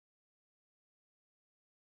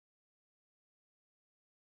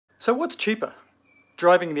So what's cheaper?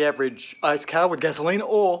 Driving the average ICE car with gasoline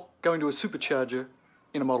or going to a supercharger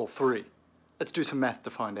in a Model 3? Let's do some math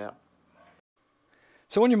to find out.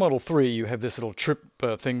 So on your Model 3 you have this little trip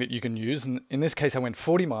thing that you can use, and in this case I went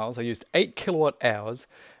 40 miles. I used 8 kilowatt hours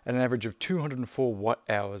at an average of 204 watt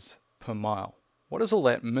hours per mile. What does all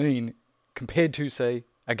that mean compared to, say,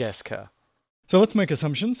 a gas car? So let's make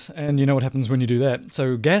assumptions, and you know what happens when you do that.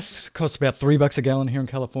 So gas costs about $3 a gallon here in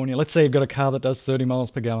California. Let's say you've got a car that does 30 miles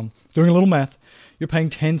per gallon. Doing a little math, you're paying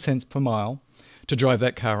 10 cents per mile to drive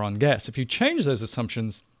that car on gas. If you change those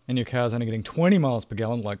assumptions and your car's only getting 20 miles per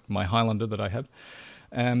gallon, like my Highlander that I have,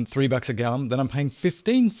 $3 a gallon, then I'm paying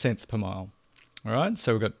 15 cents per mile. All right,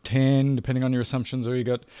 so we've got 10, depending on your assumptions, or you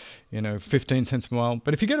got, 15 cents per mile.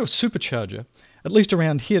 But if you go to a supercharger, at least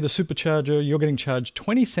around here, the supercharger, you're getting charged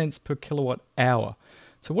 20 cents per kilowatt hour.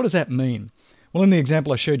 So what does that mean? Well, in the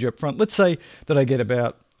example I showed you up front, let's say that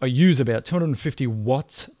I use about 250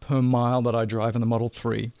 watts per mile that I drive in the Model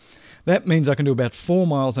 3. That means I can do about 4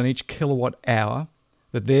 miles on each kilowatt hour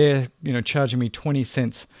that they're, charging me 20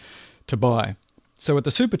 cents to buy. So at the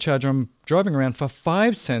supercharger, I'm driving around for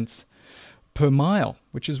 5 cents per mile,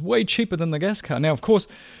 which is way cheaper than the gas car. Now, of course,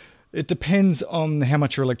 it depends on how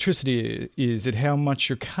much your electricity is, and how much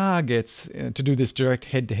your car gets to do this direct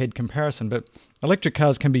head-to-head comparison. But electric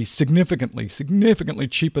cars can be significantly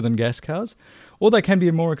cheaper than gas cars, or they can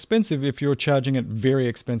be more expensive if you're charging at very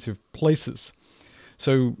expensive places.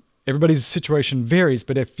 So everybody's situation varies,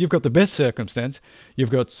 but if you've got the best circumstance, you've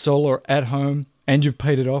got solar at home and you've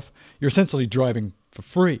paid it off, you're essentially driving for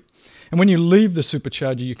free. And when you leave the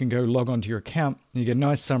supercharger, you can go log on to your account and you get a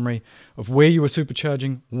nice summary of where you were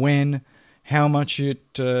supercharging, when, how much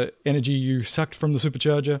energy you sucked from the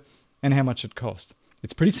supercharger, and how much it cost.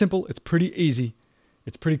 It's pretty simple, it's pretty easy,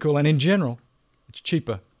 it's pretty cool, and in general, it's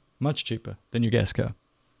cheaper, much cheaper than your gas car.